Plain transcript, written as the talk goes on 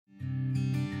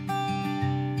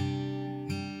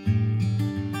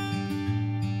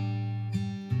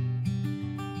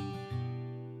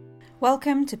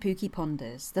Welcome to Pookie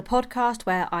Ponders, the podcast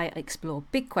where I explore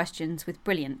big questions with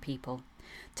brilliant people.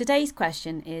 Today's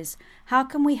question is, how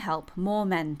can we help more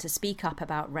men to speak up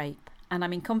about rape? And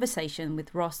I'm in conversation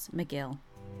with Ross McGill.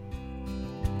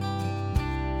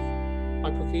 Hi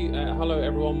Pookie, hello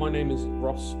everyone, my name is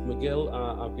Ross McGill.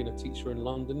 I've been a teacher in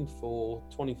London for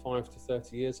 25 to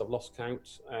 30 years, I've lost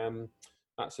count.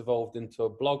 That's evolved into a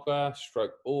blogger,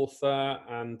 stroke author,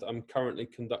 and I'm currently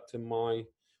conducting my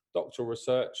doctoral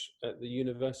research at the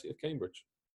University of Cambridge.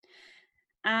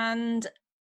 And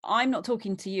I'm not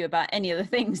talking to you about any of the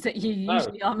things that you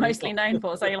usually are mostly known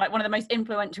for. So you're like one of the most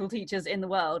influential teachers in the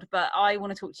world. But I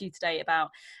want to talk to you today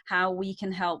about how we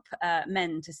can help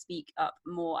men to speak up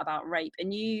more about rape.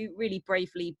 And you really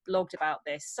bravely blogged about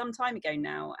this some time ago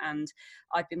now. And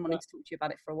I've been wanting to talk to you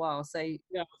about it for a while. So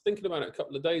yeah, I was thinking about it a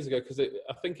couple of days ago because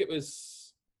I think it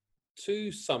was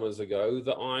 2 summers ago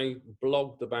that I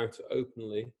blogged about it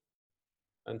openly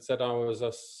and said I was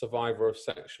a survivor of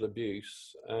sexual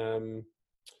abuse. And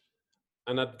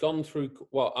I'd gone through,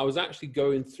 well, I was actually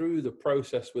going through the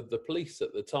process with the police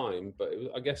at the time, but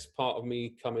I guess part of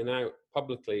me coming out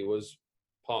publicly was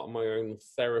part of my own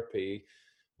therapy,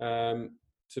 to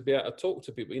be able to talk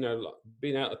to people. You know, like,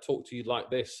 being able to talk to you like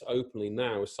this openly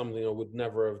now is something I would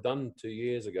never have done 2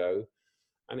 years ago.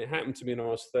 And it happened to me when I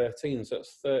was 13, so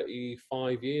that's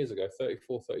 35 years ago,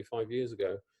 34, 35 years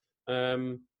ago.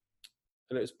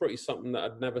 And it was pretty something that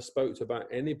I'd never spoke to about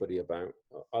anybody about,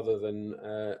 other than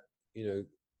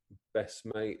best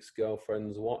mates,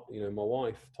 girlfriends, my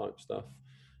wife type stuff.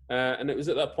 And it was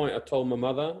at that point I told my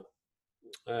mother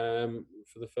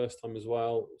for the first time as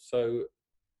well. So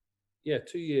yeah,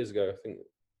 2 years ago, I think,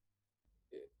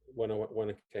 when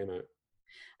I came out.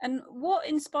 and what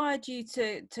inspired you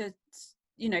to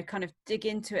kind of dig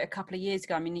into it a couple of years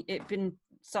ago? I mean, it'd been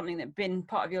something that'd been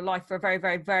part of your life for a very,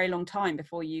 very, very long time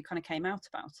before you kind of came out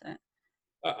about it.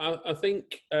 I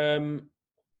think I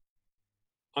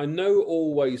know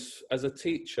always as a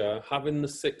teacher, having the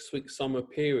 6-week summer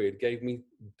period gave me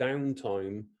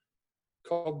downtime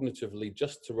cognitively,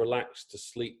 just to relax, to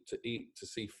sleep, to eat, to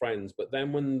see friends. But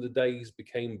then when the days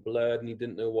became blurred and you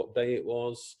didn't know what day it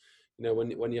was,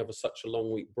 when you have such a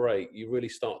long week break, you really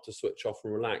start to switch off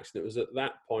and relax. And it was at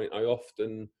that point I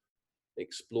often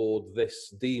explored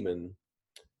this demon.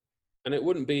 And it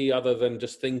wouldn't be other than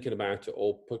just thinking about it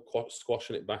or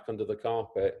squashing it back under the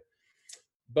carpet.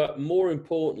 But more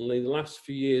importantly, the last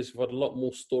few years we've had a lot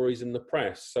more stories in the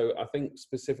press. So I think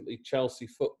specifically Chelsea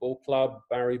Football Club,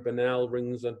 Barry Bennell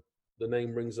the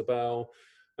name rings a bell,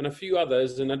 and a few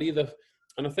others. And I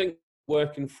think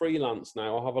working freelance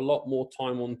now, I have a lot more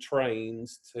time on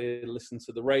trains to listen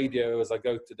to the radio as I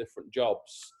go to different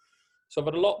jobs. So I've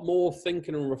had a lot more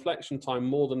thinking and reflection time,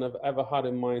 more than I've ever had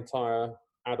in my entire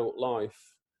adult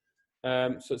life.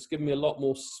 So it's given me a lot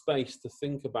more space to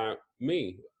think about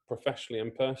me professionally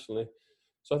and personally.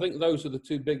 So I think those are the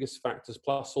two biggest factors,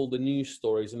 plus all the news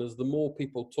stories. And as the more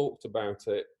people talked about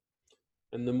it,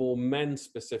 and the more men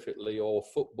specifically, or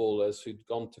footballers who'd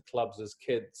gone to clubs as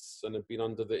kids and had been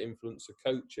under the influence of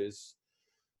coaches,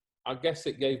 I guess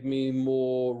it gave me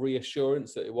more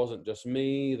reassurance that it wasn't just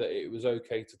me, that it was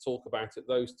okay to talk about it,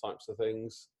 those types of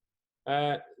things.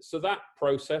 So that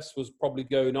process was probably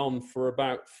going on for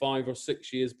about 5 or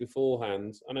 6 years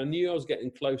beforehand. And I knew I was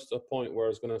getting close to a point where I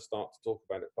was going to start to talk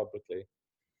about it publicly.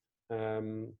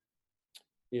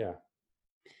 Yeah.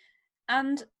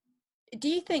 And do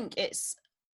you think it's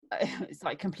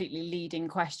like completely leading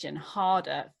question,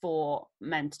 harder for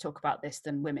men to talk about this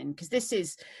than women? Because this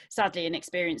is sadly an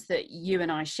experience that you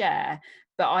and I share.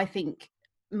 But I think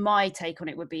my take on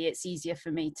it would be it's easier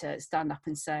for me to stand up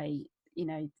and say,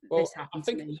 this happened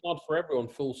to me. I think it's hard for everyone,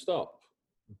 full stop.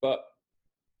 But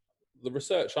the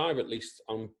research I've at least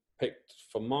unpicked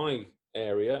for my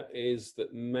area is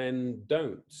that men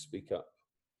don't speak up.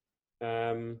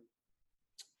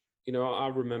 I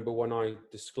remember when I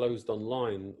disclosed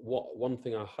online, one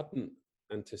thing I hadn't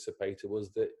anticipated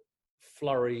was the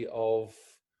flurry of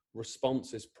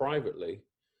responses privately,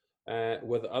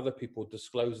 with other people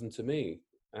disclosing to me.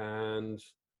 And,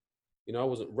 I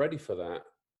wasn't ready for that.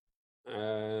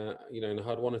 And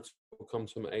I'd wanted to come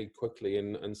to an aid quickly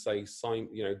and say,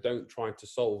 don't try to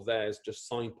solve theirs, just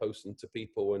signpost them to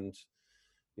people and,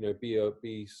 be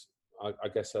I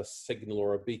guess a signal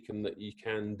or a beacon that you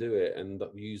can do it, and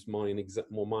use my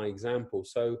example.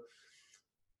 So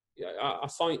yeah, I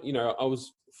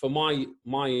was, for my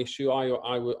issue, I got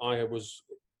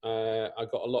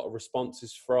a lot of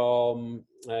responses from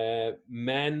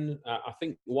men. I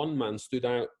think one man stood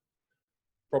out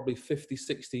probably 50,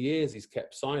 60 years. He's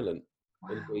kept silent. Wow.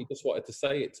 And he just wanted to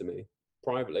say it to me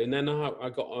privately. And then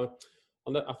I got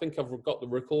I think I've got the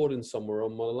recording somewhere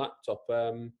on my laptop.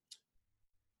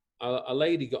 A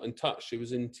lady got in touch. She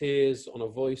was in tears on a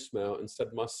voicemail and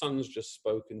said, "My son's just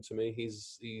spoken to me.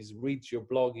 He's reads your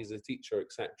blog. He's a teacher,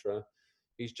 etc.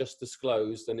 He's just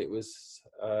disclosed," and it was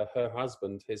her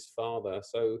husband, his father.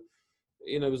 So,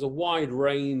 there was a wide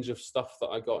range of stuff that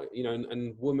I got,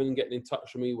 and women getting in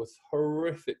touch with me with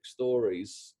horrific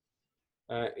stories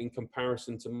in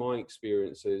comparison to my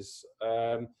experiences.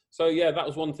 So yeah, that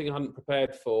was one thing I hadn't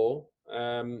prepared for.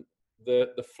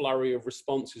 The flurry of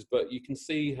responses, but you can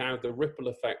see how the ripple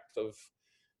effect of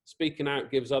speaking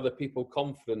out gives other people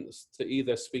confidence to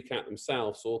either speak out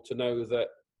themselves or to know that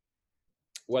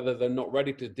whether they're not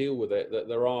ready to deal with it, that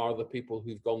there are other people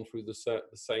who've gone through the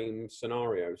same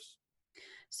scenarios.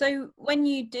 So when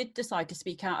you did decide to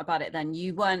speak out about it, then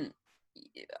you weren't,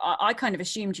 I kind of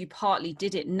assumed you partly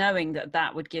did it knowing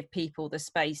that would give people the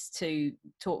space to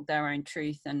talk their own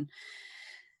truth and,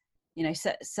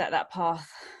 set that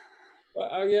path.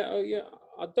 Oh yeah.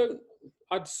 I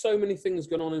had so many things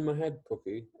going on in my head,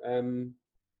 Cookie. I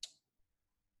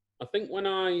think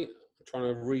I'm trying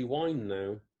to rewind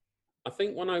now. I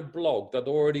think when I blogged, I'd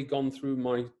already gone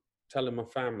through telling my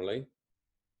family.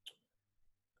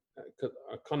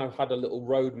 I kind of had a little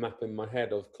roadmap in my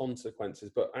head of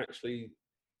consequences, but actually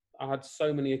I had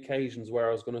so many occasions where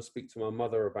I was going to speak to my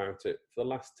mother about it for the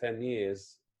last 10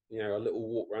 years, a little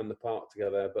walk around the park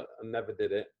together, but I never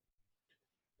did it.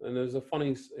 And it was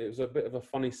a bit of a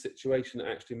funny situation that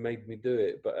actually made me do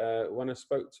it. But when I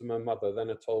spoke to my mother, then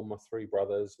I told my 3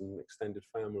 brothers and extended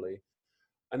family.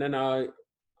 And then I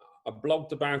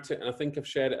blogged about it, and I think I've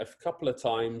shared it a couple of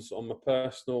times on my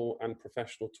personal and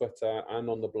professional Twitter and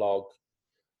on the blog.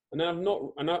 And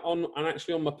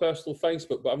actually on my personal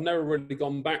Facebook, but I've never really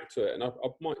gone back to it. And I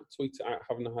might tweet it out,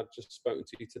 having had just spoken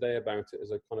to you today about it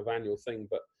as a kind of annual thing.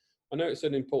 But I know it's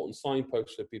an important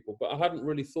signpost for people, but I hadn't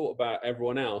really thought about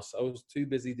everyone else. I was too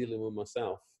busy dealing with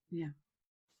myself. Yeah.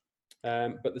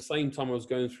 But at the same time, I was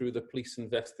going through the police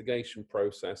investigation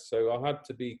process. So I had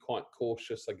to be quite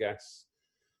cautious, I guess,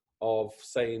 of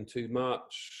saying too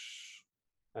much,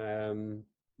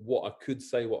 what I could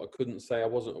say, what I couldn't say. I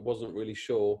wasn't really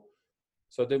sure.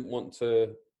 So I didn't want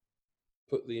to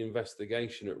put the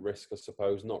investigation at risk, I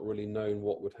suppose, not really knowing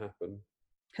what would happen.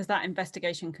 Has that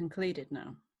investigation concluded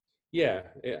now? Yeah,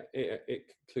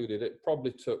 it concluded. It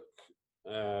probably took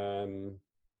 3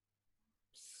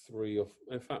 or,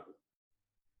 in fact,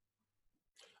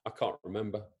 I can't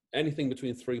remember. Anything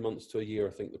between 3 months to a year,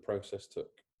 I think the process took.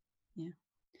 Yeah.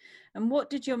 And what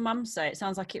did your mum say? It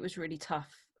sounds like it was really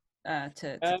tough I'd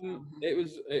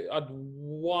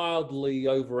wildly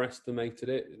overestimated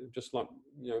it, just like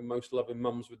most loving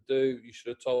mums would do. You should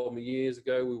have told me years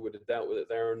ago. We would have dealt with it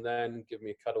there and then. Give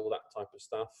me a cuddle, that type of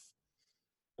stuff.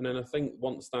 And then I think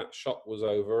once that shock was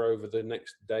over the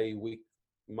next day, week,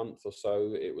 month or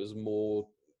so, it was more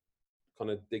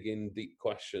kind of digging deep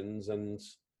questions. And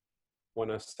when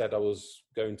I said I was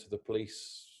going to the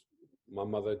police, my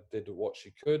mother did what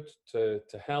she could to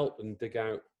help and dig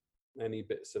out any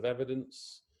bits of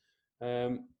evidence.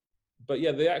 But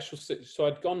yeah, so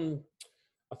I'd gone,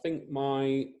 I think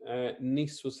my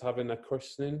niece was having a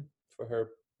christening for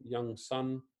her young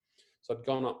son. So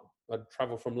I'd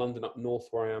travel from London up north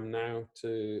where I am now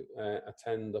to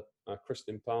attend a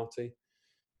christening party.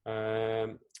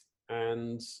 And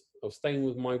I was staying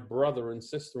with my brother and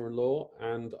sister-in-law,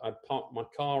 and I'd parked my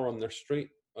car on their street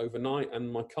overnight,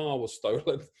 and my car was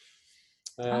stolen.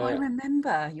 I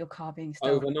remember your car being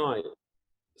stolen. Overnight.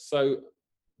 So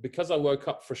because I woke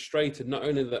up frustrated, not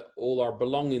only that all our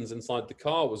belongings inside the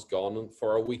car was gone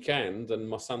for a weekend and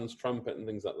my son's trumpet and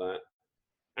things like that,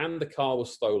 and the car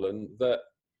was stolen, that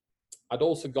I'd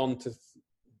also gone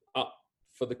up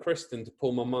for the christening to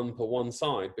pull my mum to one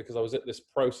side because I was at this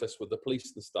process with the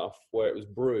police and stuff where it was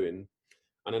brewing,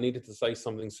 and I needed to say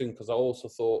something soon because I also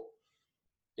thought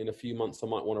in a few months I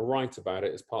might want to write about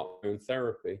it as part of my own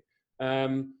therapy.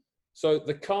 So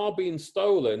the car being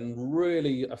stolen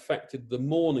really affected the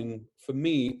morning for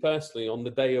me personally on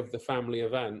the day of the family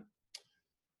event.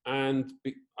 And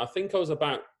I think I was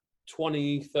about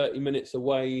 20-30 minutes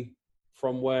away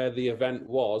from where the event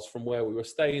was, from where we were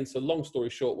staying. So long story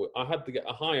short, I had to get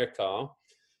a hire car,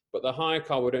 but the hire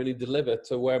car would only deliver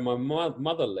to where my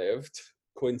mother lived,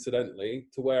 coincidentally,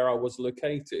 to where I was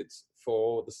located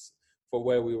for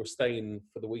where we were staying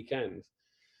for the weekend.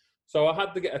 So I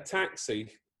had to get a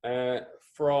taxi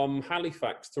from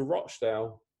Halifax to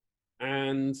Rochdale,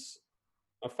 and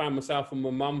I found myself and my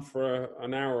mum for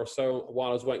an hour or so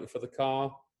while I was waiting for the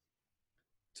car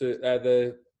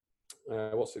to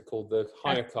what's it called, the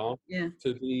hire car,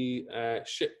 to be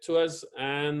shipped to us.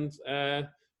 And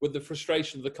with the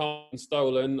frustration of the car being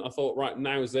stolen, I thought, right,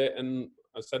 now's it. And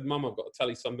I said, Mum, I've got to tell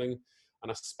you something.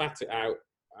 And I spat it out,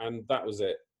 and that was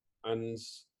it. And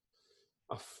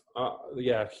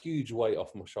yeah, huge weight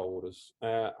off my shoulders.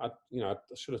 I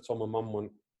should have told my mum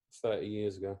 30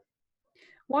 years ago.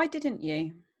 Why didn't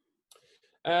you?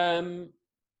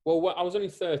 Well, I was only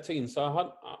 13, so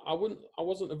I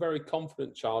wasn't a very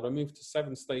confident child. I moved to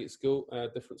 7 state school,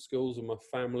 different schools with my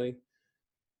family.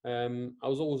 I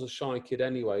was always a shy kid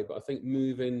anyway, but I think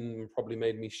moving probably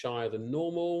made me shyer than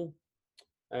normal.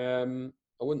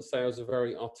 I wouldn't say I was a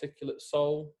very articulate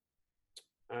soul,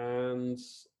 and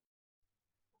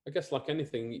I guess like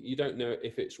anything, you don't know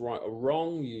if it's right or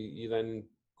wrong. You then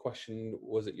question,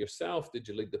 was it yourself? Did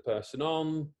you lead the person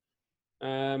on?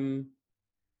 And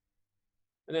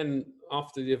then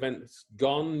after the event's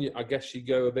gone, I guess you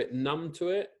go a bit numb to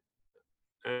it.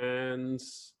 And,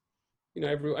 you know,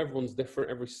 everyone's different.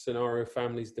 Every scenario,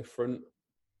 family's different.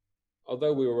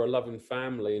 Although we were a loving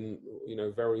family and, you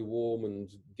know, very warm and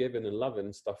giving and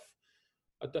loving stuff,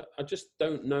 I just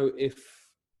don't know if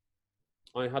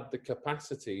I had the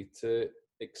capacity to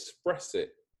express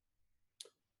it,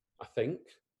 I think.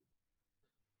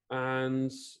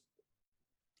 And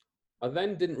I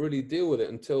then didn't really deal with it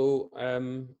until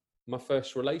my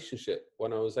first relationship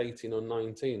when I was 18 or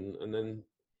 19. And then,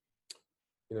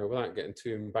 you know, without getting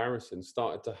too embarrassing,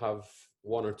 started to have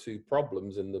 1 or 2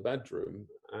 problems in the bedroom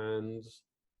and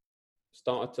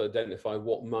started to identify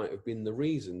what might have been the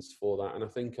reasons for that. And I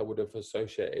think I would have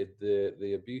associated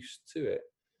the abuse to it.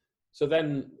 So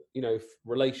then, you know,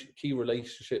 key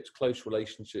relationships, close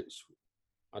relationships,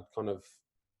 I'd kind of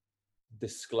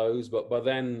disclosed, but by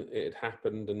then it had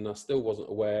happened and I still wasn't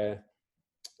aware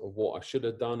of what I should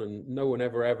have done. And no one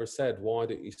ever said, why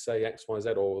didn't you say X, Y,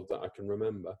 Z, or that I can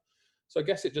remember. So I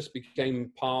guess it just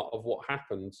became part of what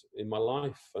happened in my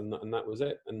life, and that was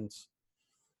it. And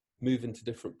moving to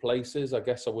different places, I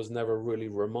guess I was never really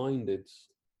reminded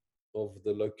of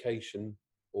the location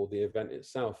or the event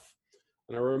itself.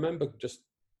 And I remember just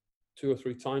 2 or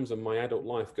 3 times in my adult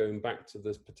life going back to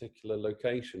this particular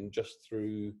location just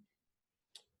through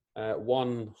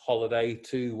 1 holiday,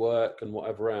 2 work and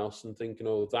whatever else, and thinking,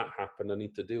 oh, that happened, I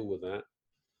need to deal with that.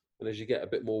 And as you get a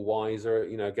bit more wiser,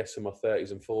 you know, I guess in my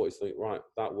 30s and 40s, think, right,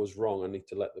 that was wrong, I need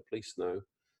to let the police know.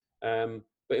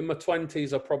 But in my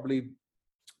 20s, I probably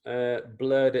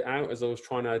blurred it out as I was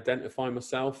trying to identify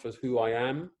myself as who I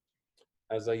am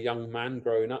as a young man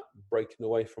growing up, breaking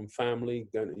away from family,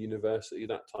 going to university,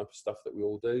 that type of stuff that we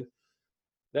all do.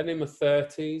 Then in my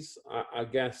 30s, I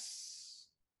guess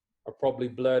I probably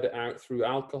blurred it out through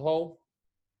alcohol,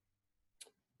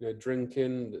 you know,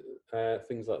 drinking,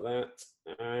 things like that.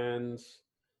 And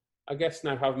I guess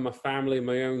now having my family,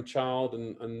 my own child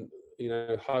and you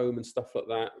know, home and stuff like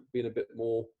that, being a bit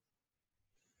more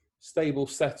stable,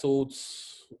 settled,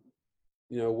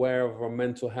 you know, aware of our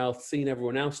mental health, seeing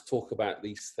everyone else talk about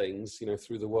these things, you know,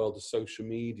 through the world of social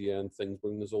media and things,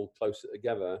 bringing us all closer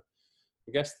together.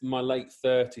 I guess my late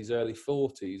 30s, early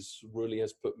 40s really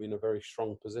has put me in a very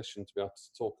strong position to be able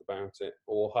to talk about it,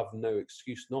 or have no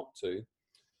excuse not to,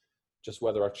 just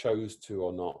whether I chose to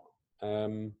or not.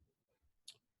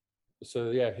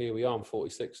 So yeah, here we are. I'm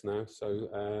 46 now,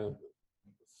 so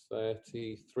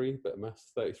 33, bit of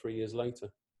maths, 33 years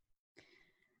later.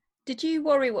 Did you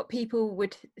worry what people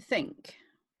would think?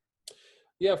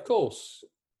 Yeah, of course.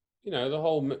 You know, the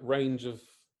whole range of,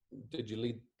 did you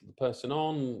lead the person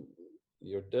on?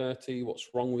 You're dirty. What's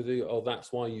wrong with you? Oh,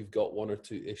 that's why you've got 1 or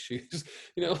 2 issues,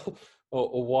 you know,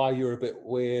 or why you're a bit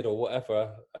weird or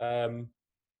whatever.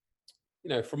 You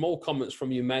know, from all comments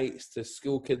from your mates to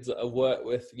school kids that I work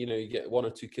with, you know, you get 1 or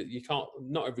 2 kids.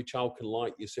 Not every child can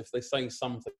like you. So if they say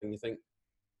something and you think,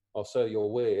 oh, sir,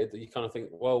 you're weird, you kind of think,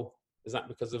 well, is that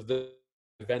because of the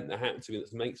event that happened to me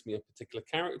that makes me a particular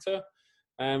character?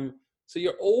 So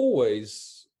you're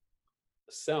always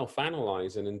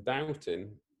self-analyzing and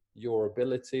doubting your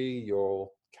ability, your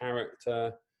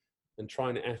character, and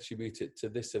trying to attribute it to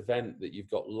this event that you've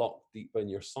got locked deep in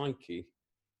your psyche.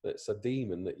 That's a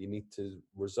demon that you need to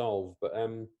resolve. But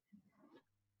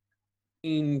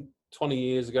 20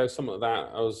 years ago, something like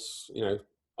that, I was, you know,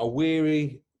 a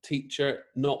weary teacher,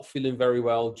 not feeling very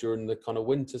well during the kind of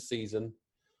winter season,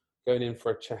 going in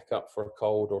for a checkup for a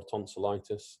cold or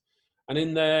tonsillitis. And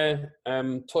in their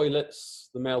toilets,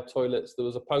 the male toilets, there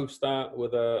was a poster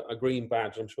with a green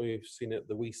badge. I'm sure you've seen it,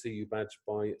 the We See You badge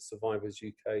by Survivors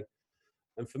UK.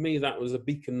 And for me, that was a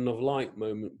beacon of light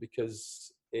moment,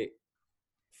 because it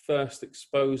first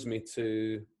exposed me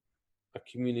to a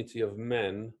community of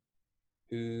men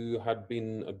who had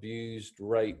been abused,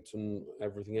 raped, and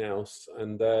everything else.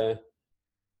 And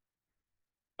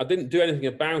I didn't do anything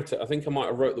about it. I think I might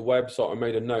have wrote the website or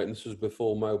made a note, and this was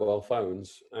before mobile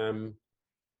phones.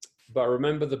 But I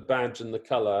remember the badge and the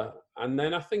colour, and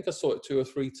then I think I saw it 2 or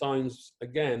 3 times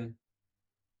again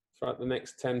throughout the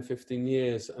next 10, 15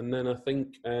 years. And then I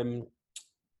think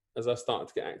as I started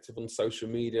to get active on social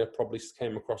media, probably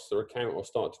came across their account or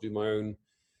started to do my own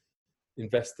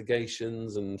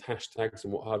investigations and hashtags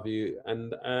and what have you.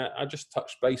 And I just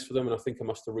touched base with them, and I think I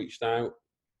must have reached out.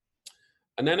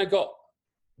 And then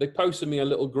they posted me a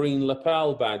little green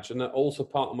lapel badge, and that also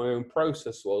part of my own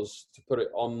process was to put it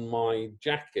on my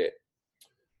jacket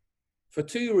for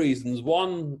 2 reasons.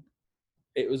 One,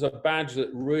 it was a badge that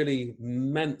really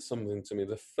meant something to me,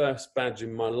 the first badge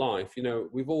in my life. You know,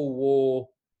 we've all wore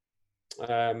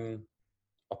a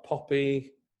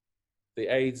poppy, the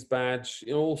AIDS badge,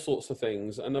 you know, all sorts of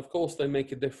things. And of course they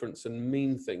make a difference and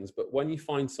mean things. But when you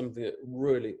find something that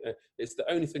really, it's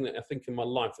the only thing that I think in my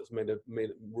life that's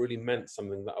really meant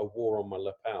something, that I wore on my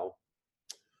lapel.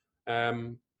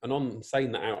 And on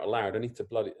saying that out aloud, I need to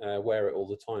wear it all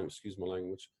the time. Excuse my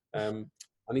language.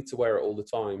 I need to wear it all the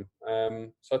time.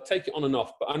 So I take it on and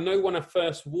off. But I know when I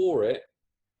first wore it,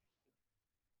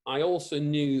 I also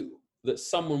knew that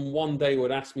someone one day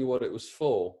would ask me what it was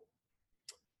for.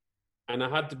 And I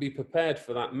had to be prepared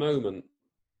for that moment.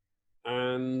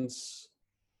 And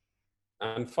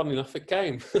funny enough, it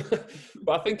came.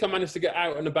 But I think I managed to get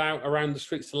out and about around the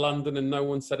streets of London, and no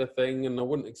one said a thing, and I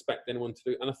wouldn't expect anyone to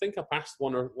do. And I think I passed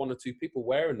one or 2 people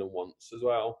wearing them once as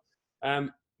well.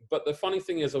 But the funny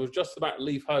thing is, I was just about to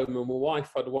leave home, and my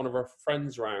wife had one of her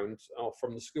friends round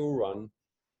from the school run,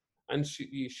 and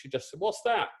she just said, "What's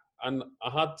that?" And I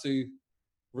had to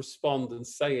respond and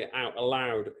say it out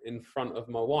aloud in front of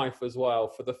my wife as well,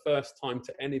 for the first time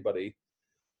to anybody.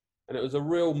 And it was a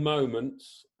real moment,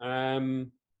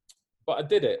 but I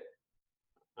did it.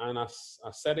 And I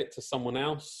said it to someone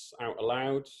else out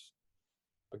aloud.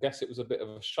 I guess it was a bit of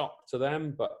a shock to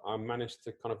them, but I managed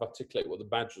to kind of articulate what the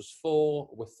badge was for,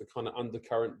 with the kind of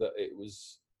undercurrent that it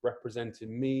was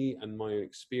representing me and my own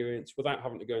experience, without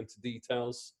having to go into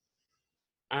details.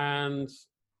 And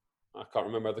I can't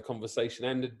remember how the conversation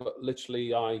ended, but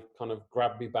literally I kind of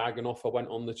grabbed my bag and off I went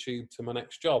on the tube to my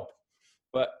next job.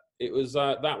 But it was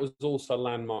that was also a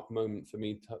landmark moment for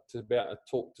me to be able to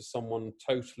talk to someone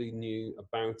totally new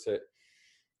about it.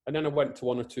 And then I went to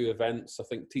 1 or 2 events, I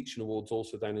think Teaching Awards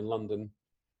also down in London,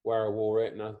 where I wore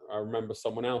it. And I remember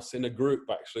someone else in a group,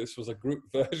 actually, this was a group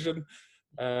version.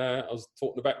 I was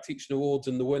talking about Teaching Awards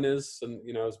and the winners, and,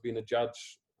 you know, I was being a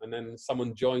judge. And then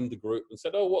someone joined the group and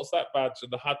said, "Oh, what's that badge?"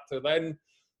 And I had to then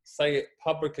say it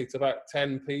publicly to about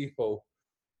 10 people.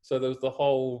 So there was the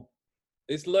whole,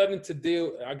 it's learning to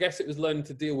deal, I guess it was learning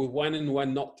to deal with when and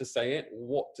when not to say it,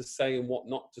 what to say and what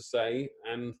not to say,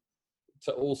 and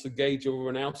to also gauge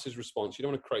everyone else's response. You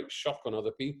don't want to create shock on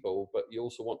other people, but you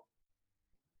also want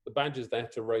the badges there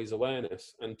to raise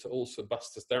awareness and to also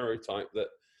bust the stereotype that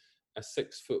a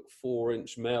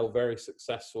 6'4" male, very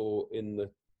successful in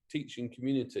the teaching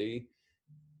community,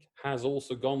 has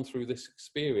also gone through this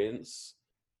experience.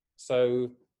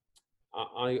 So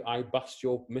I bust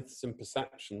your myths and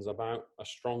perceptions about a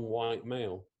strong white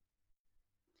male.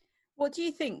 What do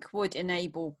you think would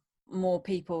enable more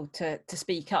people to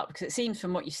speak up? Because it seems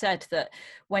from what you said that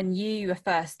when you were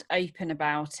first open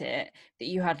about it, that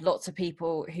you had lots of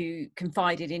people who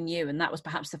confided in you, and that was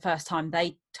perhaps the first time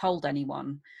they told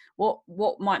anyone.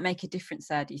 What might make a difference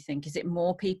there, do you think? Is it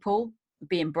more people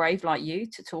being brave like you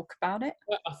to talk about it?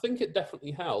 I think it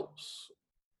definitely helps.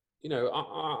 You know,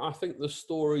 I think the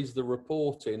stories, the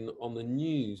reporting on the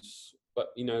news, but,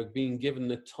 you know, being given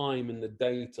the time and the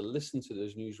day to listen to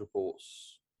those news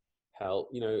reports help.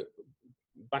 You know,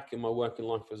 back in my working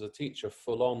life as a teacher,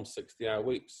 full on 60-hour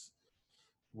weeks,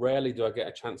 rarely do I get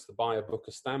a chance to buy a book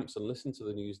of stamps and listen to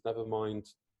the news, never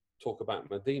mind talk about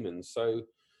my demons. So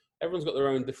everyone's got their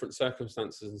own different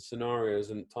circumstances and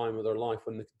scenarios and time of their life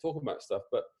when they can talk about stuff.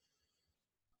 But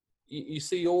you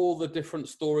see all the different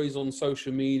stories on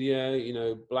social media, you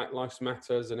know, Black Lives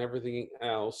Matters and everything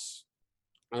else.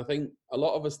 And I think a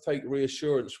lot of us take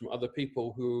reassurance from other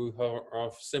people who are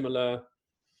of similar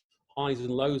highs and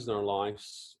lows in our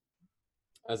lives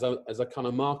as a kind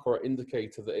of marker or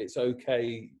indicator that it's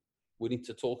okay, we need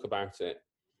to talk about it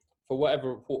for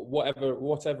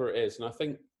whatever it is. And I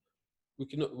think we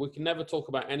can never talk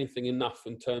about anything enough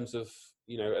in terms of,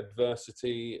 you know,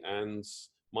 adversity and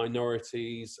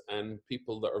minorities and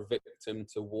people that are victim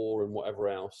to war and whatever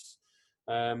else.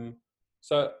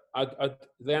 So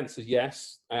the answer is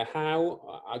yes.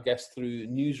 How? I guess through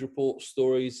news reports,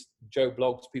 stories, Joe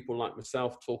blogs, people like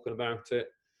myself talking about it,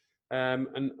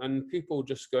 and people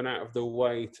just going out of their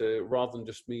way to, rather than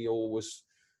just me always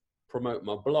promote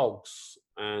my blogs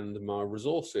and my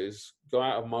resources, go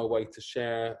out of my way to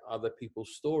share other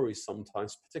people's stories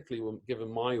sometimes, particularly when given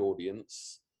my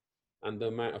audience and the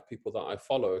amount of people that I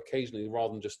follow. Occasionally,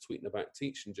 rather than just tweeting about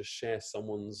teaching, just share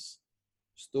someone's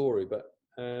story. But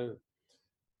the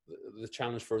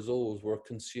challenge for us all is we're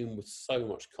consumed with so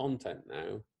much content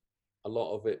now. A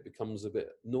lot of it becomes a bit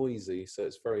noisy, so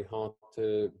it's very hard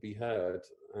to be heard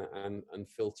and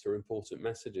filter important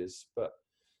messages. But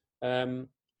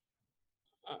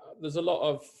there's a lot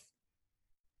of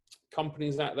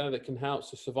companies out there that can help.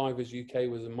 So Survivors UK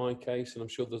was in my case, and I'm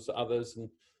sure there's others. And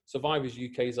Survivors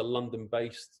UK is a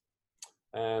London-based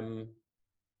kind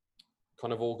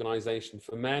of organisation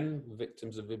for men,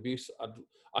 victims of abuse.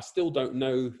 I still don't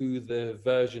know who the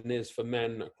version is for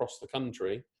men across the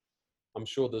country. I'm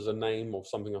sure there's a name or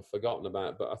something I've forgotten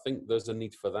about, but I think there's a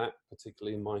need for that,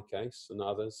 particularly in my case and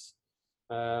others.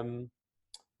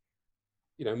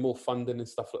 You know, more funding and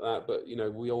stuff like that. But, you know,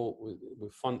 we're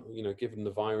fund, you know, given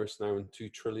the virus now and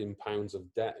 £2 trillion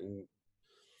of debt and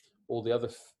all the other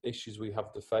issues we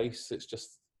have to face, it's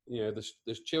just, you know,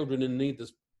 there's children in need,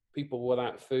 there's people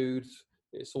without food.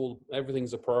 It's all,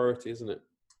 everything's a priority, isn't it?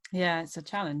 Yeah, it's a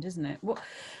challenge, isn't it? What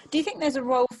do you think there's a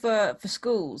role for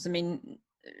schools? I mean,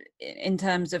 in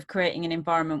terms of creating an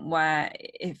environment where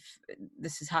if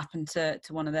this has happened to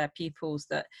one of their pupils,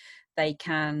 that they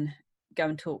can go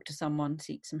and talk to someone,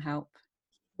 seek some help?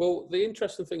 Well, the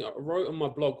interesting thing, I wrote on my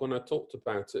blog when I talked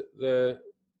about it, that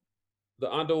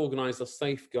I'd organised a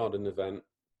safeguarding event,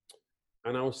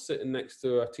 and I was sitting next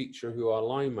to a teacher who I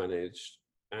line managed,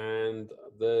 and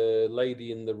the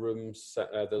lady in the room,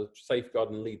 the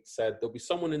safeguarding lead, said, there'll be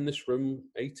someone in this room,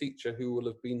 a teacher, who will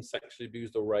have been sexually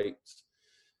abused or raped.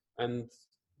 And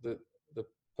the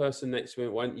person next to me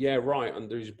went, yeah, right,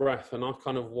 under his breath. And I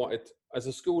kind of wanted, as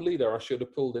a school leader, I should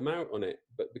have pulled him out on it.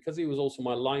 But because he was also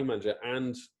my line manager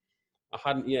and I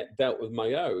hadn't yet dealt with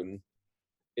my own,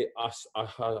 I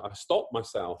stopped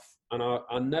myself. And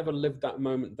I never lived that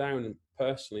moment down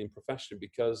personally and professionally,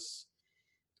 because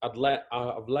I've let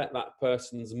that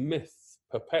person's myth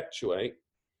perpetuate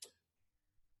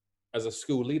as a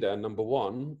school leader, number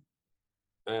one,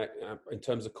 in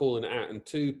terms of calling it out, and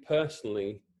two,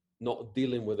 personally not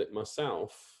dealing with it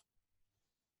myself.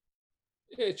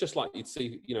 It's just like you'd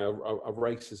see, you know, a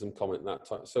racism comment, that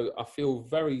type. So I feel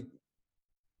very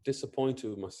disappointed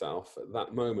with myself at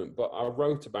that moment, but I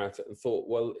wrote about it and thought,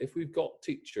 well, if we've got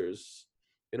teachers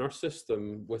in our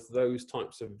system with those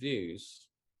types of views,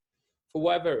 for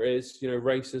whatever it is, you know,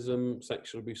 racism,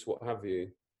 sexual abuse, what have you,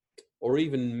 or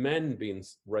even men being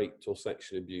raped or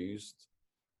sexually abused,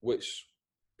 which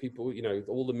people, you know,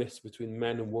 all the myths between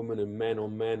men and women and men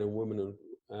on men and women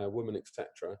and women,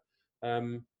 etc.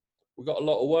 We've got a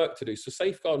lot of work to do. So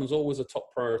safeguarding is always a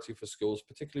top priority for schools,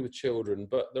 particularly with children.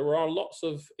 But there are lots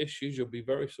of issues. You'll be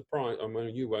very surprised. I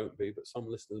mean, you won't be, but some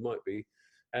listeners might be.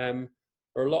 There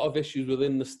are a lot of issues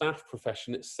within the staff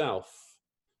profession itself.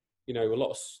 You know, a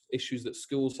lot of issues that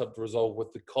schools have to resolve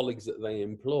with the colleagues that they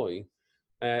employ.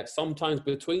 Sometimes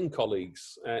between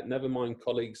colleagues, never mind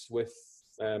colleagues with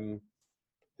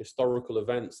historical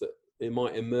events that they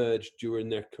might emerge during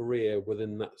their career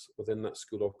within that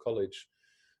school or college.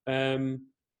 But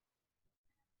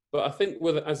I think,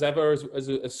 as ever,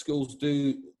 as schools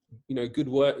do, you know, good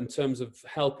work in terms of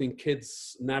helping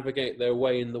kids navigate their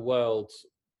way in the world,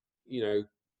 you know,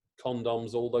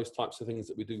 condoms, all those types of things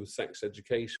that we do with sex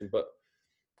education, but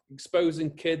exposing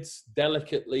kids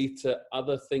delicately to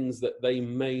other things that they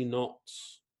may not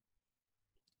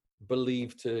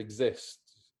believe to exist,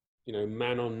 you know,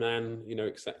 man on man, you know,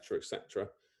 etc., etc.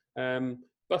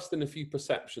 Busting a few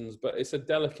perceptions, but it's a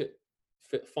delicate,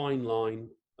 fine line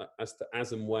as to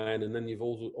as and when, and then you've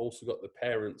also got the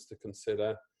parents to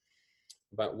consider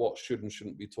about what should and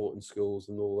shouldn't be taught in schools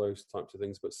and all those types of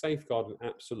things. But safeguarding,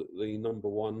 absolutely number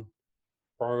one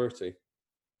priority.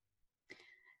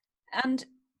 And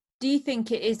do you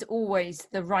think it is always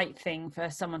the right thing for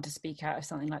someone to speak out if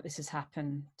something like this has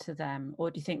happened to them? Or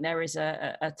do you think there is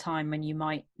a time when you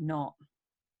might not?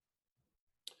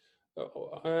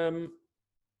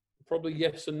 Probably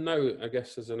yes and no, I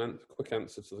guess, as a quick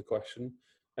answer to the question.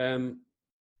 You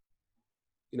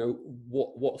know,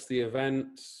 what's the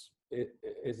event?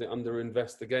 Is it under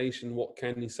investigation? What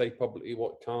can you say publicly?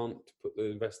 What can't, to put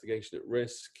the investigation at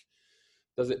risk?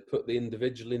 Does it put the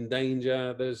individual in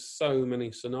danger? There's so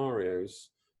many scenarios.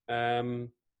 I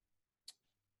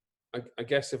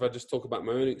guess if I just talk about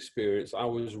my own experience, I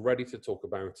was ready to talk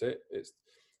about it. It's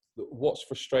what's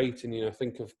frustrating, you know,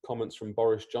 think of comments from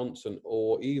Boris Johnson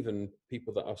or even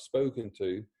people that I've spoken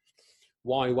to.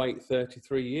 Why wait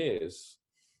 33 years?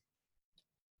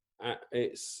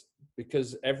 it's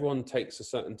because everyone takes a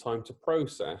certain time to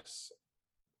process.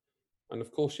 And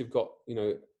of course, you've got,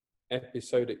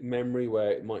 episodic memory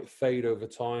where it might fade over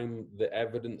time, the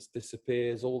evidence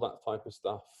disappears, all that type of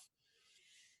stuff.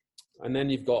 And then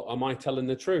you've got, am I telling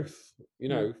the truth?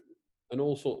 And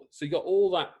all sorts. So you got all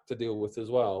that to deal with as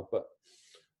well. But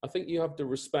I think you have to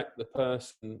respect the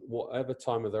person, whatever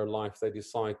time of their life they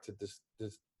decide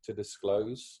to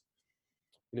disclose.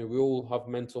 We all have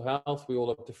mental health. We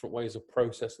all have different ways of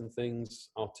processing things,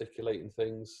 articulating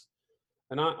things.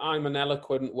 And I'm an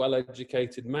eloquent,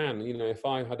 well-educated man. If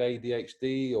I had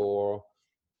ADHD or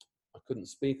I couldn't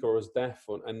speak or was deaf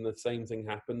and the same thing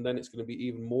happened, then it's going to be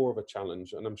even more of a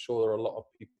challenge. And I'm sure there are a lot of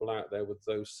people out there with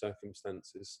those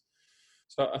circumstances.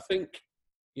 So I think,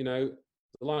 the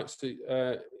likes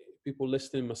to people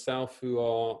listening, myself,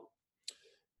 who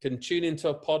can tune into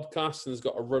a podcast and has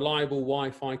got a reliable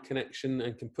Wi-Fi connection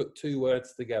and can put two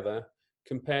words together,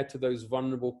 compared to those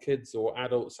vulnerable kids or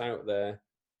adults out there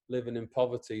living in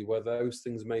poverty where those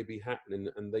things may be happening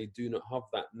and they do not have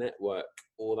that network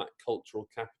or that cultural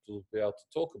capital to be able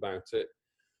to talk about it.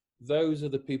 Those are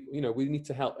the people, we need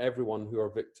to help everyone who are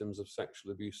victims of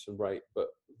sexual abuse and rape, but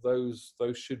those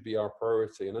should be our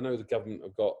priority. And I know the government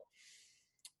have got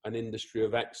an industry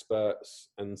of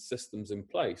experts and systems in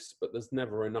place, but there's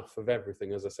never enough of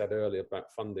everything, as I said earlier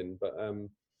about funding. But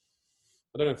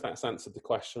I don't know if that's answered the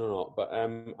question or not, but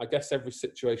I guess every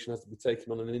situation has to be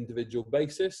taken on an individual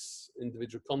basis,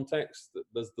 individual context.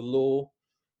 There's the law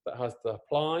that has to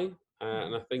apply,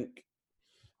 and I think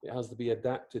it has to be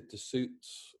adapted to suit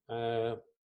the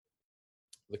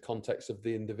context of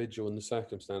the individual and the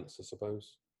circumstance, I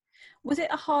suppose. Was it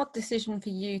a hard decision for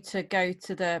you to go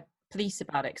to the police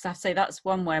about it? Because I say that's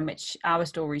one way in which our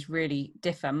stories really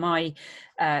differ. My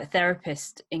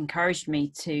therapist encouraged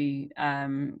me to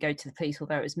go to the police,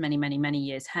 although it was many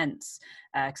years hence,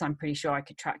 because I'm pretty sure I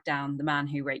could track down the man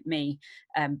who raped me,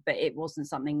 but it wasn't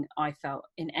something I felt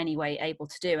in any way able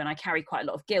to do. And I carry quite a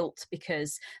lot of guilt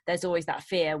because there's always that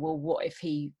fear, well, what if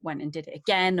he went and did it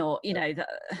again? Or,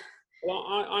 Well,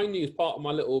 I knew as part of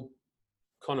my little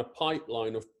kind of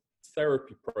pipeline of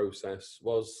therapy process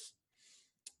was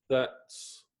that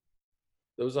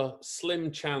there was a slim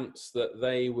chance that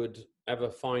they would ever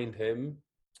find him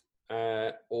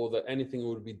or that anything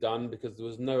would be done, because there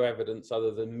was no evidence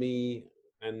other than me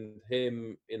and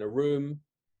him in a room.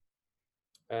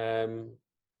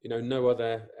 No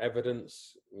other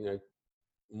evidence,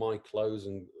 my clothes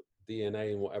and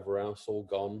DNA and whatever else all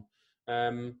gone.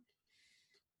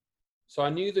 So I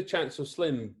knew the chance was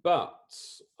slim, but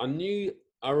I knew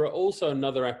also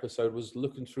another episode was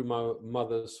looking through my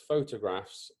mother's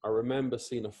photographs. I remember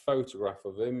seeing a photograph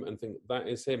of him and think that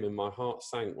is him, and my heart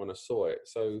sank when I saw it.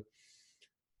 So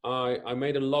I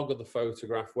made a log of the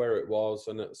photograph, where it was,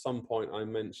 and at some point I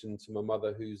mentioned to my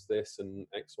mother, who's this and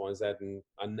XYZ, and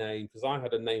a name, because I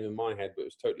had a name in my head, but it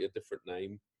was totally a different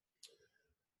name.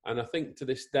 And I think to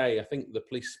this day, I think the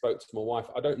police spoke to my wife.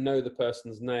 I don't know the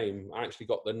person's name. I actually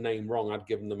got the name wrong. I'd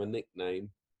given them a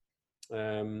nickname.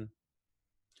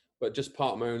 But just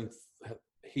part of my own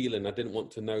healing, I didn't want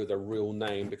to know their real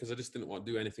name because I just didn't want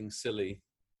to do anything silly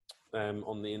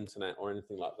on the internet or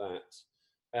anything like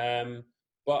that.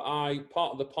 But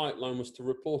part of the pipeline was to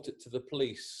report it to the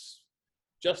police,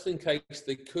 just in case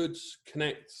they could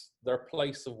connect their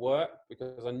place of work,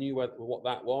 because I knew what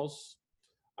that was.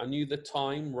 I knew the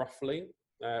time roughly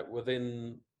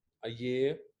within a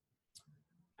year,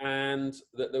 and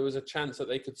that there was a chance that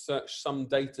they could search some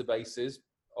databases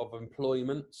of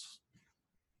employment,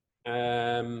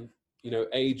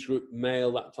 age group,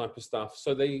 male, that type of stuff.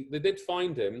 So they did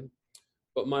find him,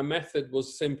 but my method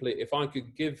was simply, if I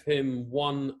could give him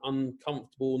one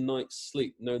uncomfortable night's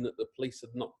sleep, knowing that the police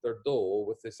had knocked their door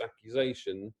with this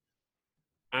accusation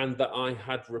and that I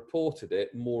had reported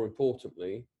it, more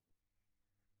importantly,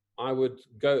 I would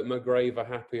go at my grave a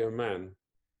happier man.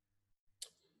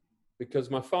 Because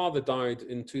my father died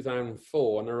in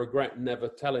 2004, and I regret never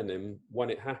telling him when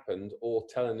it happened or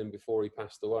telling him before he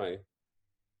passed away.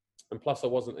 And plus, I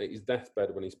wasn't at his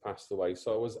deathbed when he's passed away.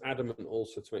 So I was adamant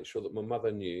also to make sure that my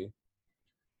mother knew.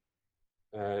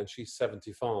 And she's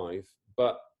 75.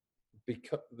 But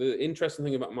the interesting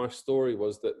thing about my story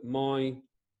was that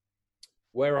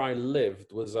where I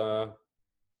lived was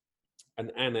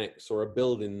an annex or a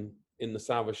building in the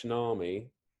Salvation Army,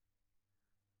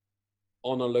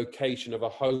 on a location of a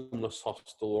homeless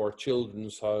hostel or a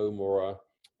children's home or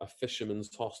a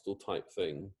fisherman's hostel type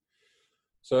thing.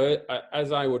 So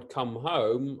as I would come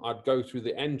home, I'd go through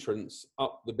the entrance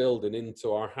up the building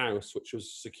into our house, which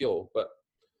was secure. But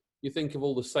you think of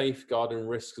all the safeguarding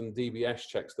risks and DBS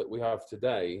checks that we have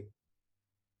today,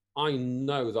 I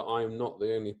know that I'm not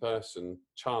the only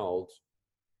child,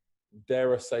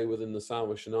 dare I say, within the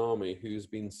Salvation Army who's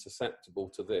been susceptible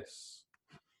to this,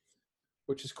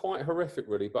 which is quite horrific,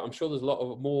 really. But I'm sure there's a lot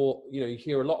of more, you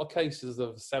hear a lot of cases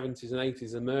of the 70s and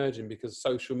 80s emerging because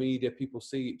social media, people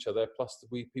see each other, plus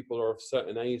people are of a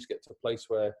certain age get to a place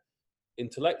where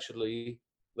intellectually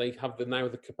they have now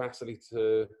the capacity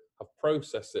to have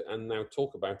processed it and now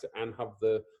talk about it and have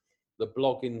the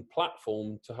blogging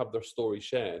platform to have their story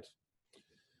shared.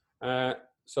 So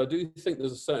I do think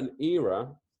there's a certain era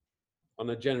on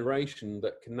a generation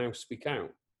that can now speak out.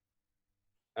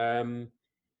 But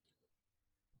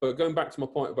going back to my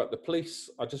point about the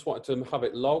police, I just wanted to have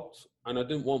it logged, and I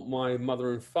didn't want my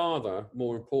mother and father,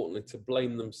 more importantly, to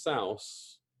blame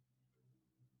themselves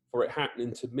for it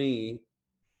happening to me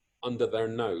under their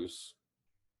nose.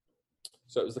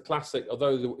 So it was the classic,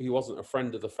 although he wasn't a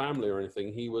friend of the family or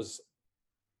anything, he was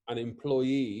an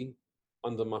employee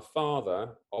under my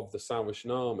father of the Salvation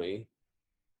Army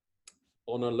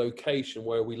on a location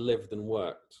where we lived and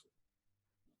worked.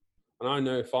 And I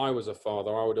know if I was a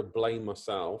father, I would have blamed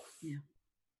myself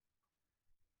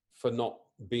for not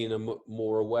being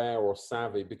more aware or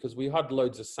savvy, because we had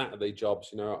loads of Saturday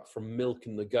jobs, from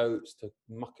milking the goats to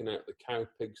mucking out the cow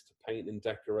pigs to painting,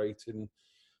 decorating,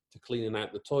 to cleaning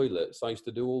out the toilets. I used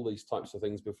to do all these types of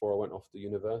things before I went off to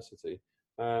university.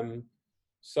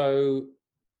 So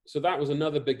that was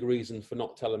another big reason for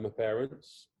not telling my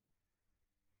parents.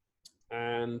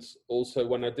 And also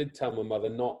when I did tell my mother,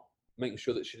 not making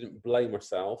sure that she didn't blame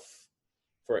herself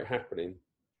for it happening.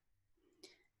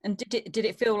 And did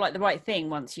it feel like the right thing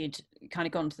once you'd kind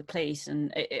of gone to the police?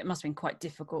 And it must have been quite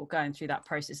difficult going through that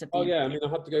process of I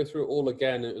had to go through it all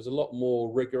again. It was a lot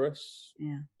more rigorous.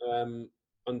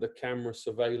 Under camera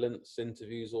surveillance,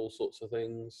 interviews, all sorts of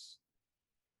things.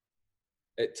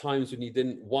 At times when you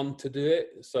didn't want to do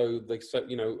it, so they said,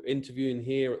 interviewing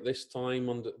here at this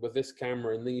time with this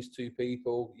camera and these two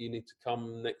people, you need to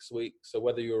come next week. So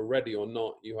whether you were ready or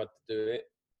not, you had to do it.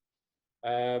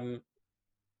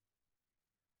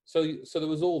 So there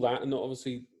was all that, and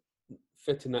obviously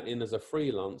fitting that in as a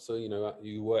freelancer,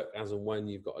 you work as and when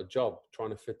you've got a job.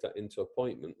 Trying to fit that into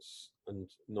appointments and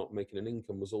not making an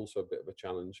income was also a bit of a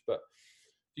challenge. But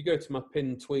if you go to my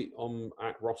pinned tweet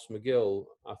at Ross McGill,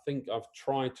 I think I've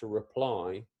tried to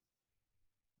reply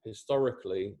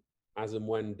historically as and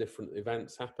when different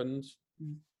events happened,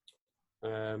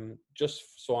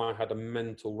 just so I had a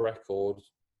mental record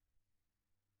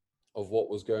of what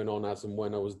was going on as and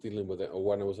when I was dealing with it, or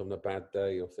when I was having a bad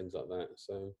day or things like that.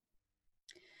 So.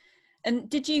 And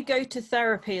did you go to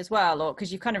therapy as well, or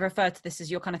because you kind of referred to this as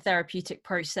your kind of therapeutic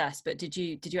process, but did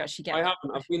you actually get? I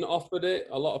haven't. I've been offered it.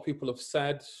 A lot of people have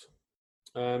said.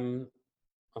 I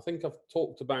think I've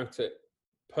talked about it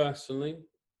personally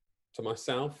to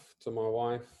myself, to my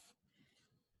wife,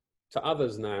 to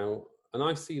others now, and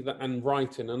I see that, and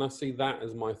writing, and I see that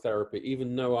as my therapy.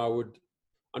 Even though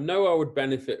I know I would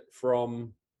benefit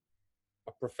from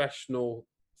a professional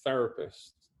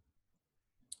therapist.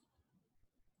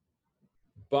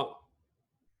 But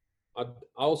I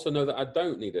also know that I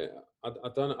don't need it. I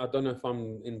don't know if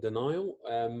I'm in denial.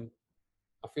 I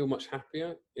feel much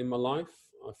happier in my life.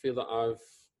 I feel that I've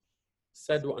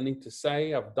said what I need to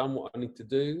say. I've done what I need to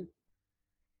do.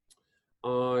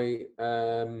 I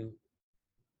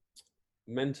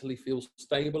mentally feel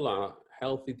stable. A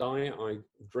healthy diet. I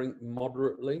drink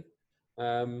moderately.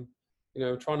 Trying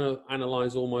to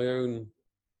analyze all my own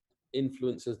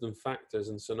influences and factors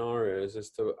and scenarios as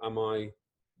to, am I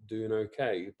doing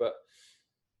okay? But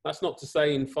that's not to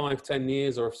say in 5-10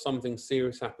 years, or if something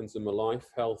serious happens in my life,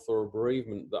 health or a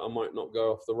bereavement, that I might not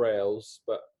go off the rails.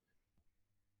 But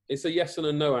it's a yes and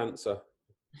a no answer.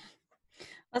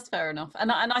 That's fair enough.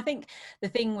 And I think the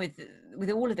thing with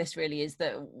all of this really is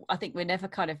that I think we're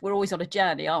always on a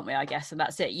journey, aren't we, I guess? And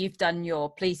that's it. You've done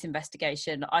your police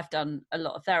investigation. I've done a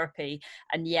lot of therapy,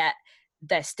 and yet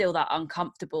there's still that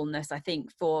uncomfortableness, I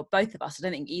think, for both of us. I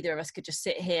don't think either of us could just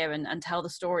sit here and tell the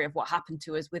story of what happened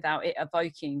to us without it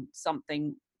evoking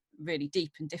something really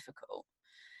deep and difficult.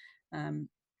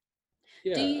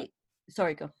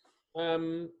 Sorry, go.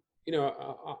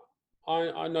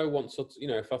 I know once,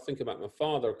 if I think about my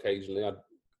father, occasionally I'd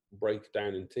break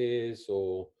down in tears,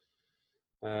 or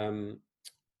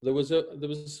there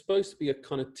was supposed to be a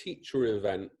kind of teacher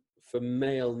event for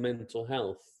male mental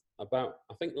health about,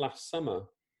 I think, last summer,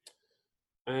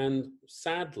 and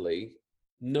sadly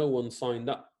no one signed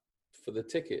up for the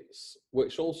tickets,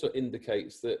 which also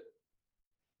indicates that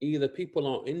either people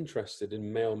aren't interested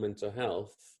in male mental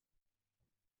health,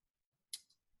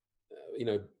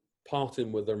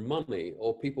 parting with their money,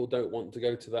 or people don't want to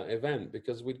go to that event,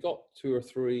 because we'd got 2 or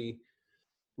 3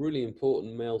 really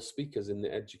important male speakers in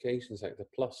the education sector,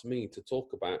 plus me, to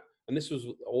talk about. And this was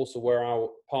also where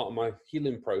part of my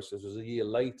healing process was a year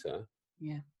later.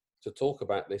 Yeah. To talk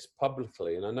about this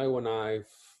publicly. And I know when I've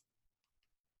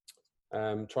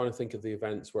trying to think of the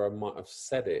events where I might have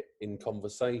said it in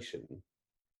conversation,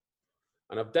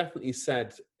 and I've definitely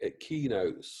said at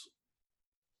keynotes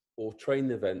or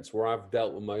training events where I've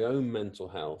dealt with my own mental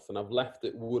health, and I've left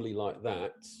it woolly like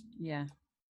that. Yeah.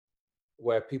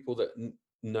 Where people that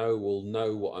know will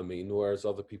know what I mean, whereas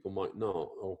other people might not,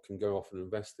 or can go off and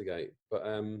investigate. But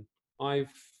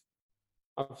I've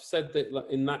said that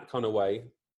in that kind of way.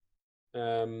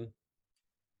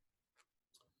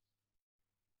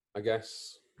 I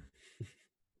guess.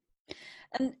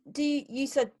 And you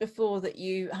said before that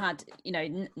you had, you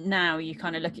know, now you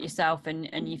kind of look at yourself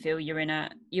and you feel you're in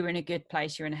a good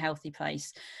place, you're in a healthy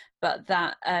place, but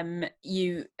that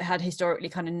you had historically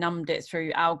kind of numbed it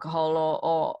through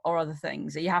alcohol or other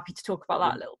things. Are you happy to talk about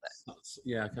that a little bit?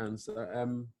 Yeah, I can.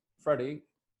 So, Freddie,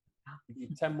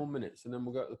 10 more minutes and then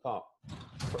we'll go to the park.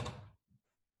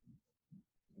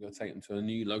 I'm going to take them to a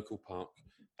new local park.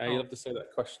 You'll have to say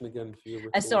that question again for you.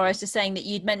 Sorry, I was just saying that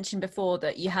you'd mentioned before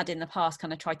that you had in the past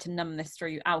kind of tried to numb this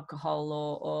through alcohol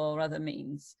or other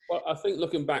means. Well, I think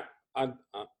looking back,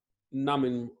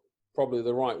 numbing probably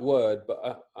the right word,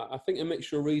 but I think a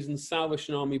mixture of reasons: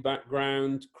 Salvation Army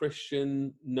background,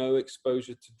 Christian, no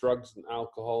exposure to drugs and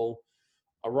alcohol,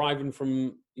 arriving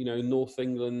from North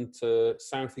England to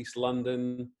Southeast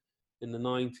London in the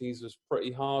 90s was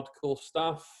pretty hardcore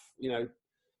stuff.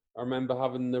 I remember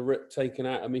having the rip taken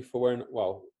out of me for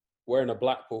wearing a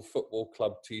Blackpool Football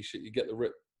Club t-shirt. You get the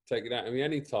rip taken out of me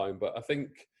anytime. But I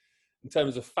think in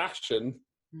terms of fashion,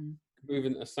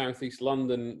 moving to Southeast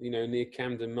London, near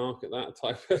Camden Market, that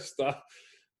type of stuff,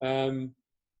 I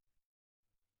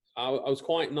was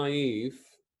quite naive.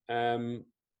 And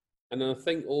I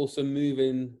think also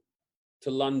moving to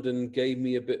London gave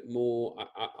me a bit more.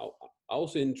 I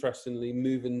also, interestingly,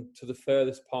 moving to the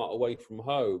furthest part away from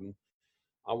home,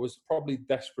 I was probably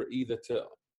desperate either to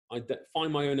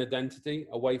find my own identity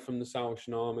away from the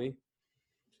Salvation Army.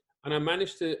 And I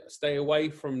managed to stay away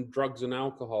from drugs and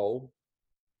alcohol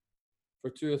for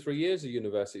 2 or 3 years at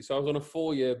university. So I was on a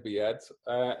 4-year BEd.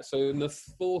 So in the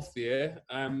 4th year,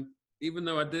 even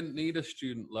though I didn't need a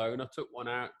student loan, I took one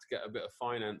out to get a bit of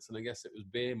finance. And I guess it was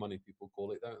beer money, people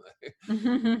call it, don't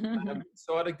they?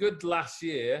 So I had a good last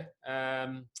year.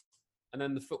 And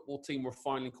then the football team were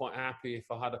finally quite happy if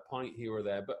I had a pint here or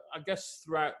there. But I guess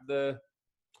throughout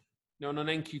on an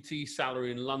NQT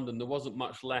salary in London, there wasn't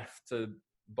much left to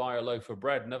buy a loaf of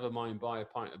bread, never mind buy a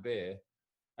pint of beer.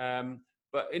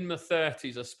 But in my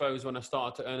 30s, I suppose, when I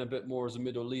started to earn a bit more as a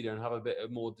middle leader and have a bit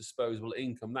of more disposable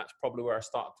income, that's probably where I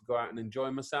started to go out and enjoy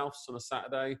myself on a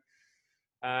Saturday.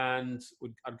 And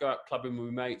I'd go out clubbing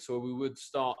with my mates, or we would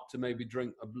start to maybe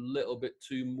drink a little bit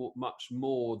much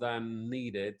more than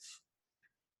needed.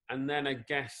 And then I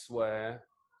guess where,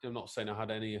 I'm not saying I had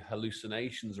any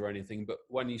hallucinations or anything, but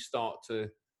when you start to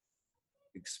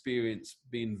experience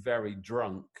being very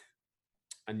drunk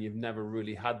and you've never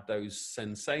really had those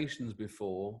sensations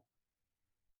before,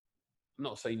 I'm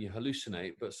not saying you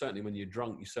hallucinate, but certainly when you're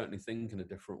drunk, you certainly think in a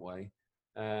different way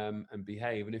and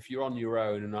behave. And if you're on your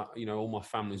own, and all my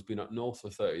family's been up north for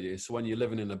 30 years, so when you're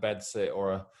living in a bedsit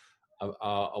or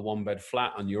a one-bed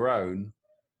flat on your own,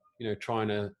 trying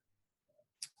to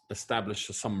establish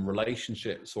some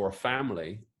relationships or a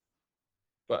family,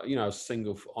 but I was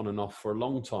single on and off for a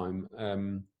long time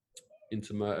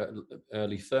into my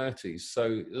early 30s,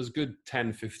 so it was a good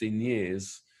 10-15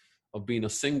 years of being a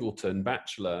singleton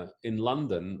bachelor in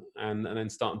London and then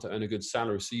starting to earn a good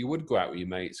salary. So you would go out with your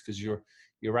mates because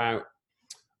you're out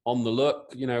on the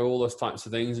look, all those types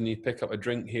of things, and you pick up a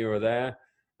drink here or there,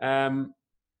 and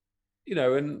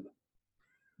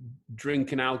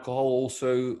drinking alcohol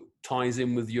also ties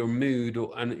in with your mood,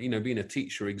 and being a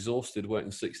teacher, exhausted,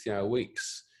 working 60-hour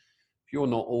weeks. If you're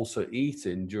not also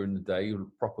eating during the day,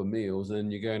 proper meals,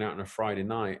 and you're going out on a Friday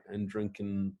night and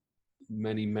drinking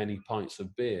many pints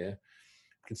of beer,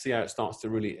 you can see how it starts to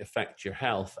really affect your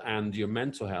health and your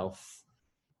mental health.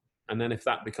 And then if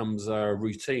that becomes a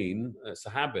routine, it's a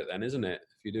habit then, isn't it?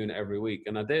 If you're doing it every week.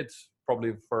 And I did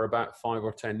probably for about 5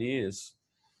 or 10 years.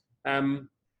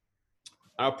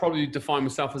 I'll probably define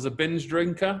myself as a binge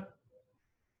drinker,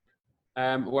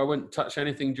 where I wouldn't touch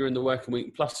anything during the working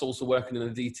week, plus also working in a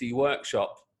DT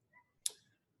workshop,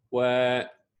 where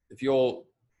if you're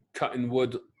cutting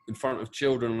wood in front of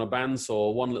children on a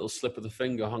bandsaw, one little slip of the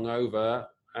finger hung over,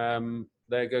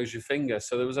 there goes your finger.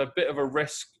 So there was a bit of a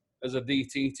risk as a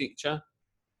DT teacher,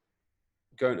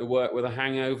 going to work with a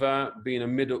hangover,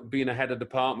 being a head of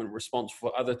department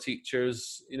responsible for other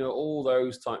teachers, you know, all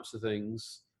those types of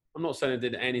things. I'm not saying I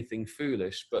did anything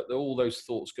foolish, but all those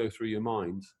thoughts go through your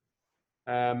mind.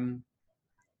 I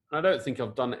don't think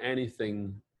I've done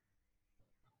anything,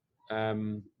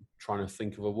 trying to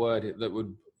think of a word that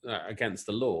would, against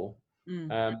the law.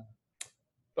 But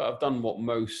I've done what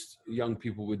most young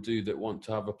people would do that want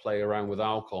to have a play around with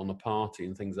alcohol and a party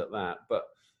and things like that. But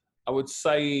I would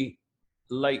say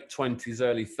late 20s,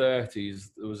 early 30s,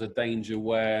 there was a danger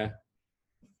where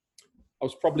I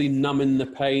was probably numbing the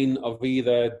pain of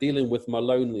either dealing with my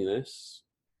loneliness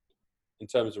in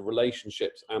terms of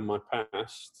relationships and my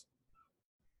past,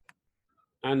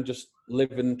 and just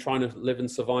trying to live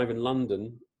and survive in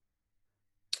London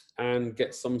and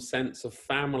get some sense of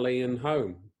family and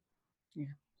home. Yeah.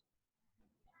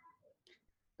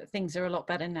 But things are a lot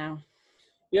better now.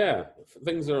 Yeah,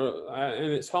 things are,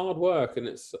 and it's hard work, and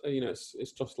it's, you know,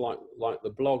 it's just like the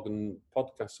blog and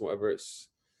podcasts and whatever. It's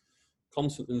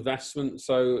constant investment.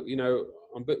 So, you know,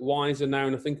 I'm a bit wiser now,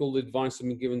 and I think all the advice I've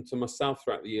been given to myself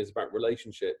throughout the years about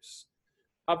relationships,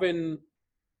 having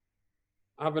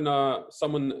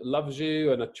someone that loves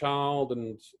you and a child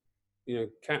and, you know,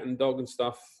 cat and dog and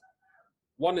stuff.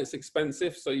 One, it's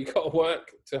expensive, so you got to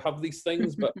work to have these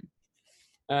things, but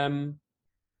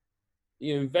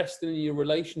you know, investing in your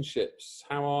relationships.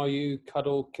 How are you?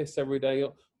 Cuddle, kiss every day.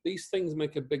 These things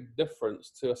make a big difference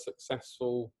to a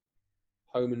successful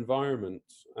home environment.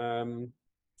 And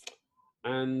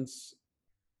I'm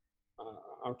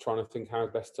trying to think how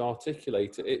best to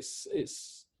articulate it. It's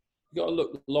you got to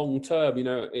look long term. You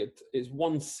know, it's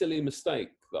one silly mistake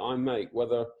that I make,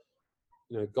 whether,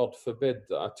 you know, God forbid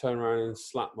that I turn around and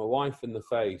slap my wife in the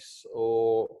face,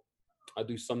 or I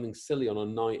do something silly on a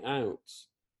night out.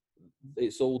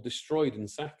 It's all destroyed in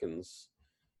seconds.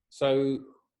 So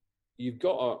you've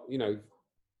got to, you know,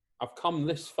 I've come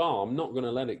this far, I'm not going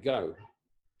to let it go.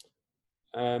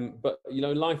 But, you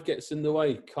know, life gets in the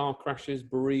way. Car crashes,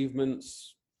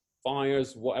 bereavements,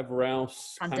 fires, whatever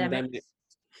else, pandemic.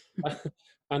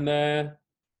 And,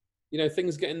 you know,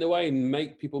 things get in the way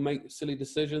and people make silly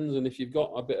decisions. And if you've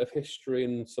got a bit of history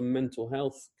and some mental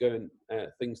health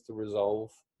things to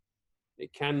resolve,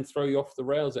 it can throw you off the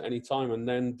rails at any time and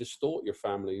then distort your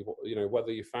family, you know,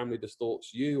 whether your family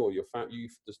distorts you or you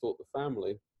distort the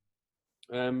family.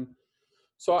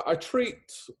 So I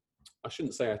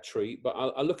shouldn't say I treat, but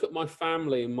I look at my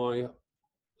family and my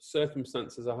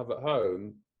circumstances I have at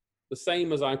home the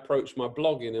same as I approach my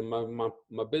blogging and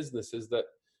my business. Is that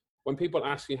when people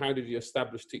ask me, how did you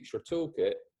establish Teacher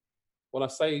Toolkit? Well, I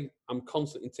say I'm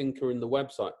constantly tinkering the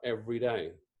website every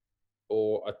day,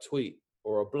 or a tweet,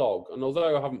 or a blog. And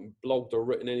although I haven't blogged or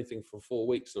written anything for 4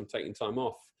 weeks and I'm taking time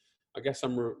off, I guess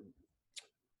I'm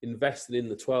invested in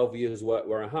the 12 years work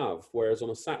where I have. Whereas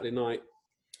on a Saturday night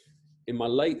in my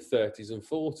late 30s and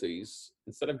 40s,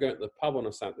 instead of going to the pub on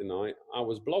a Saturday night, I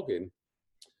was blogging.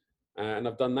 And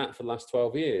I've done that for the last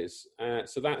 12 years.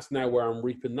 So that's now where I'm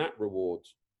reaping that reward.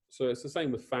 So it's the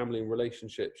same with family and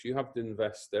relationships. You have to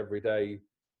invest every day,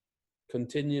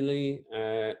 continually,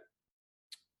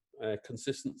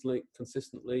 consistently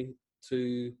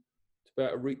to be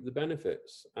able to reap the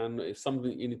benefits. And it's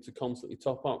something you need to constantly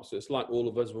top up. So it's like all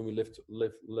of us when we listen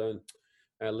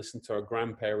to our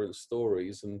grandparents'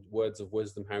 stories and words of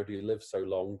wisdom. How do you live so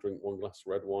long? Drink one glass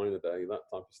of red wine a day, that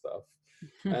type of stuff.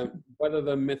 Whether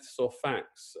they're myths or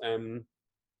facts,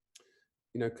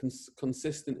 you know,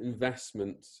 consistent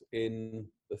investment in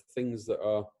the things that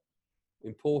are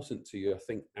important to you, I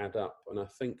think, add up. And I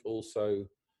think also,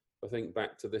 I think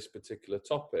back to this particular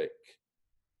topic,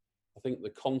 I think the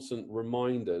constant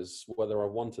reminders, whether I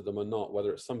wanted them or not,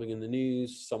 whether it's something in the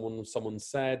news, someone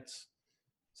said,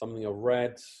 something I've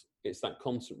read, it's that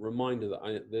constant reminder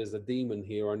that there's a demon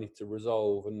here I need to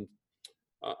resolve. And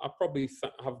I probably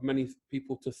have many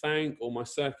people to thank, or my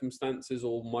circumstances,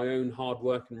 or my own hard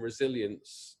work and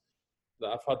resilience, that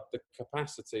I've had the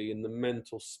capacity and the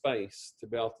mental space to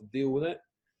be able to deal with it.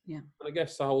 Yeah. And I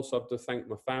guess I also have to thank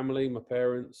my family, my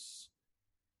parents,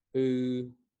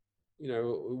 who, you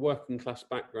know, working class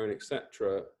background,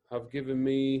 etc., have given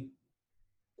me,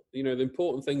 you know, the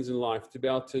important things in life to be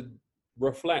able to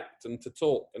reflect and to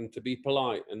talk and to be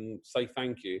polite and say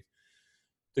thank you,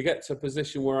 to get to a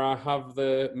position where I have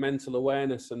the mental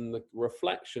awareness and the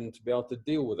reflection to be able to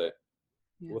deal with it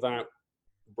without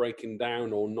breaking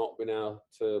down or not being able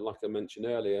to, like I mentioned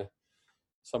earlier,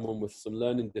 someone with some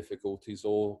learning difficulties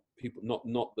or people,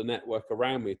 not the network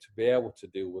around me to be able to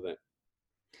deal with it.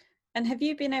 And have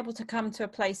you been able to come to a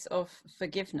place of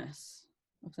forgiveness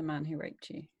of the man who raped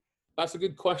you? That's a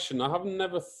good question. I haven't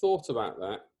never thought about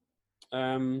that.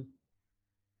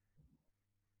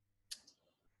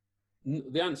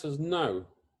 The answer is no.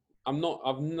 I've not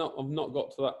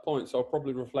got to that point, so I'll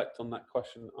probably reflect on that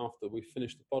question after we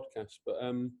finish the podcast. But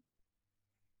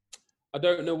I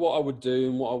don't know what I would do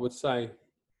and what I would say.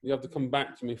 You have to come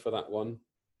back to me for that one.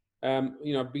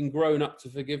 I've been grown up to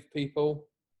forgive people.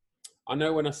 I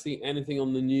know when I see anything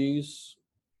on the news,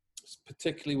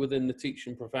 particularly within the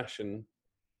teaching profession,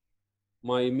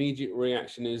 my immediate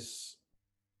reaction is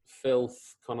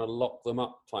filth, kind of lock them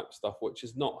up type stuff, which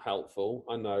is not helpful,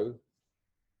 I know.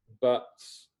 But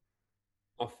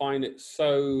I find it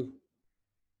so,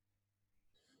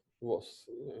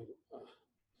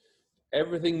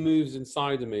 everything moves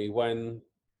inside of me when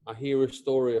I hear a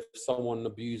story of someone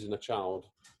abusing a child.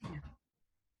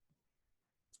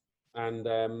 And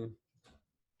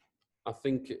I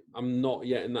think I'm not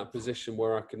yet in that position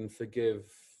where I can forgive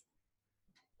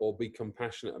or be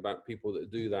compassionate about people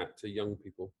that do that to young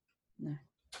people. No.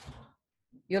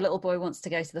 Your little boy wants to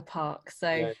go to the park.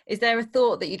 So Is there a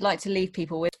thought that you'd like to leave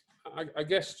people with? I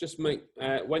guess just make,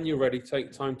 when you're ready,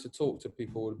 take time to talk to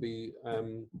people would be, at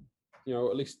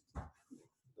least,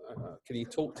 can you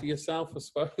talk to yourself, I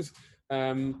suppose?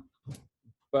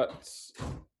 But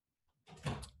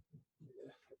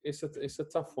it's a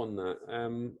tough one, that,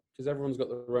 because everyone's got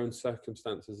their own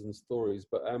circumstances and stories.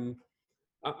 But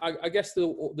I guess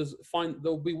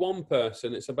there'll be one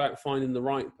person. It's about finding the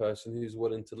right person who's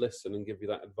willing to listen and give you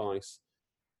that advice.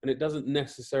 And it doesn't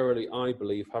necessarily, I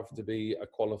believe, have to be a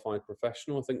qualified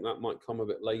professional. I think that might come a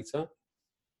bit later.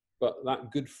 But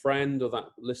that good friend or that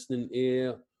listening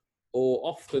ear, or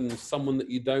often someone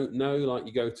that you don't know, like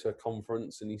you go to a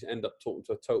conference and you end up talking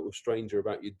to a total stranger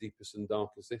about your deepest and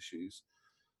darkest issues.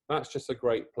 That's just a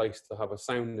great place to have a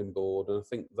sounding board. And I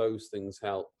think those things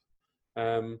help.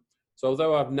 So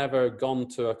although I've never gone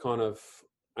to a kind of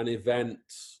an event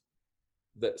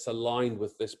that's aligned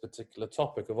with this particular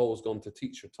topic, I've always gone to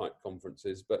teacher type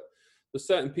conferences, but there's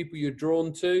certain people you're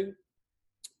drawn to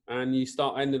and you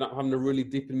start ending up having a really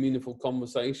deep and meaningful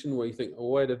conversation where you think, oh,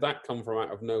 where did that come from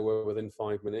out of nowhere within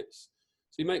 5 minutes?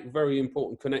 So you make very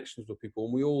important connections with people,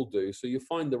 and we all do. So you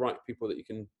find the right people that you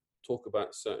can talk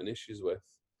about certain issues with.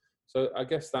 So I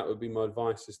guess that would be my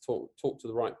advice, is talk to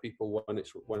the right people when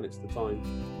it's the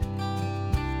time.